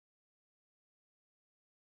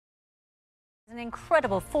An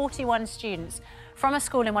incredible 41 students from a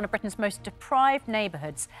school in one of Britain's most deprived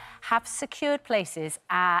neighbourhoods have secured places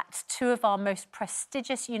at two of our most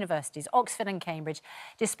prestigious universities, Oxford and Cambridge,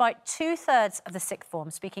 despite two-thirds of the sixth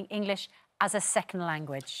form speaking English as a second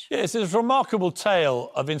language. Yes, it's a remarkable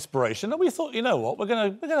tale of inspiration, and we thought, you know what, we're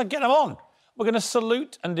going to get them on. We're going to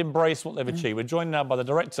salute and embrace what they've achieved. We're joined now by the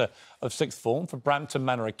Director of Sixth Form for Brampton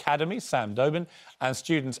Manor Academy, Sam Dobin, and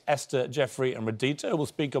students Esther, Jeffrey and Reid, who will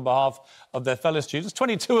speak on behalf of their fellow students,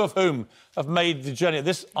 22 of whom have made the journey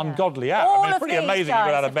this ungodly hour. I mean, pretty amazing to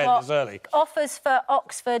get out of bed this early. Offers for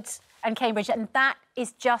Oxford and Cambridge, and that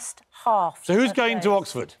is just half. So who's going to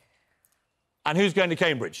Oxford? And who's going to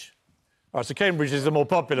Cambridge? All right, so Cambridge is the more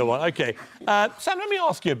popular one. OK. Sam, let me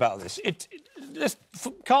ask you about this. There's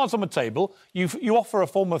cards on the table. You offer a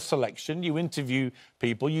form of selection. You interview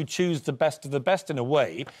people. You choose the best of the best in a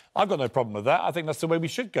way. I've got no problem with that. I think that's the way we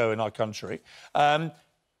should go in our country. And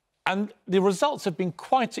the results have been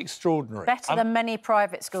quite extraordinary. Better than many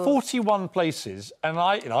private schools. 41 places. And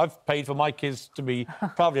I've paid for my kids to be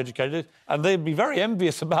privately educated, and they'd be very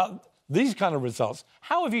envious about these kind of results.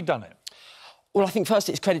 How have you done it? Well, I think first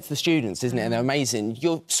it's credit to the students, isn't it? And they're amazing.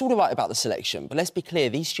 You're sort of right about the selection, but let's be clear,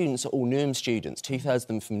 these students are all Newham students, two-thirds of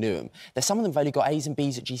them from Newham. Some of them have only got A's and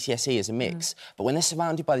B's at GCSE as a mix, but when they're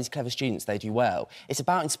surrounded by these clever students, they do well. It's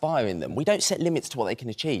about inspiring them. We don't set limits to what they can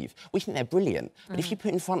achieve. We think they're brilliant, but if you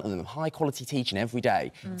put in front of them high-quality teaching every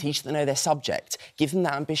day, teach them to know their subject, give them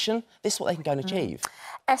that ambition, this is what they can go and achieve.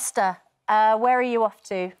 Esther, where are you off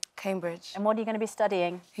to? Cambridge. And what are you going to be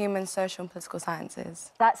studying? Human, Social and Political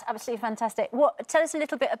Sciences. That's absolutely fantastic. Tell us a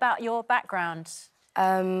little bit about your background.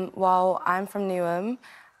 Well, I'm from Newham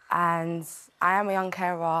and I am a young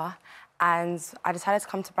carer, and I decided to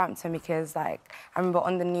come to Brampton because, I remember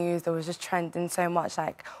on the news there was just trending so much,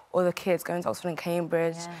 all the kids going to Oxford and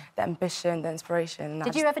Cambridge, the ambition, the inspiration.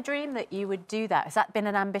 Did you ever dream that you would do that? Has that been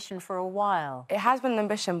an ambition for a while? It has been an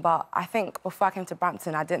ambition, but I think before I came to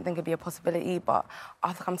Brampton, I didn't think it'd be a possibility, but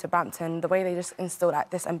after I come to Brampton, the way they just instilled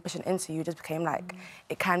this ambition into you just became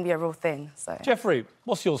it can be a real thing, so... Jeffrey,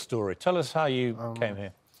 what's your story? Tell us how you came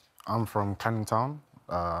here. I'm from Canning Town.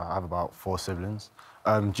 I have about 4 siblings.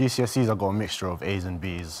 GCSEs, I got a mixture of A's and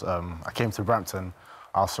B's. I came to Brampton,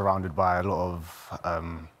 I was surrounded by a lot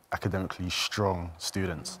of academically strong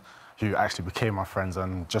students who actually became my friends,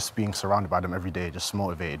 and just being surrounded by them every day just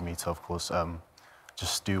motivated me to, of course,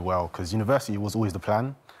 just do well, because university was always the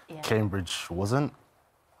plan. Cambridge wasn't.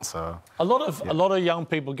 So a lot of young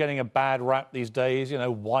people getting a bad rap these days,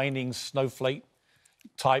 whining snowflake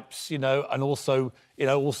types, and also,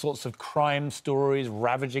 all sorts of crime stories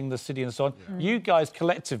ravaging the city and so on. You guys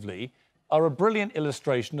collectively are a brilliant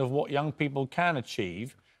illustration of what young people can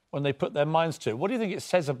achieve when they put their minds to it. What do you think it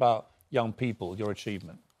says about young people, your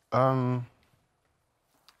achievement?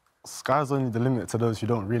 Sky's only the limit to those who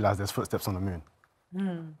don't realise there's footsteps on the moon.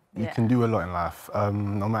 You can do a lot in life,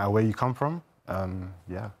 no matter where you come from.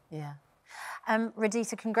 Reid,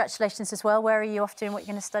 congratulations as well. Where are you off to and what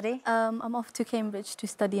you're going to study? I'm off to Cambridge to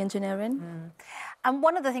study engineering. And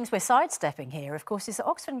one of the things we're sidestepping here, of course, is that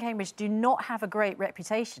Oxford and Cambridge do not have a great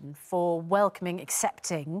reputation for welcoming,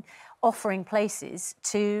 accepting, offering places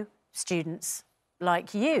to students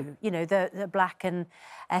like you, the black and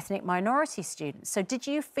ethnic minority students. So did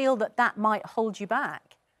you feel that that might hold you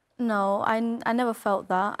back? No, I never felt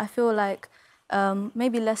that. I feel like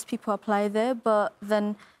maybe less people apply there, but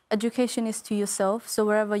then education is to yourself, so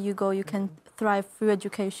wherever you go, you can thrive through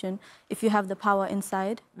education if you have the power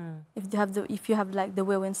inside, if you have the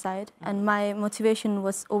will inside. And my motivation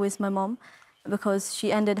was always my mom, because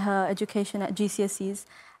she ended her education at GCSEs,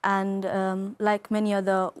 and like many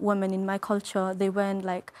other women in my culture, they weren't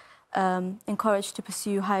encouraged to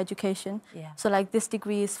pursue higher education. So this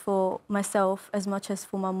degree is for myself as much as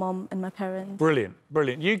for my mom and my parents. Brilliant,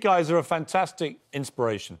 brilliant. You guys are a fantastic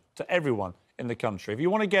inspiration to everyone in the country. If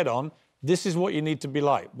you want to get on, this is what you need to be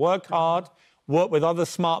like. Work hard, work with other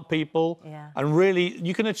smart people, and really,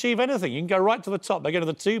 you can achieve anything. You can go right to the top. They go to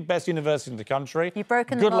the 2 best universities in the country. You've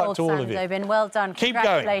broken the mold. Good luck to all of you. Dobin. Well done.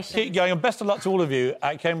 Congratulations. Keep going, and best of luck to all of you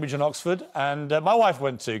at Cambridge and Oxford. And my wife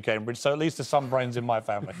went to Cambridge, so at least there's some brains in my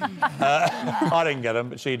family. I didn't get them,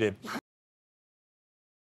 but she did.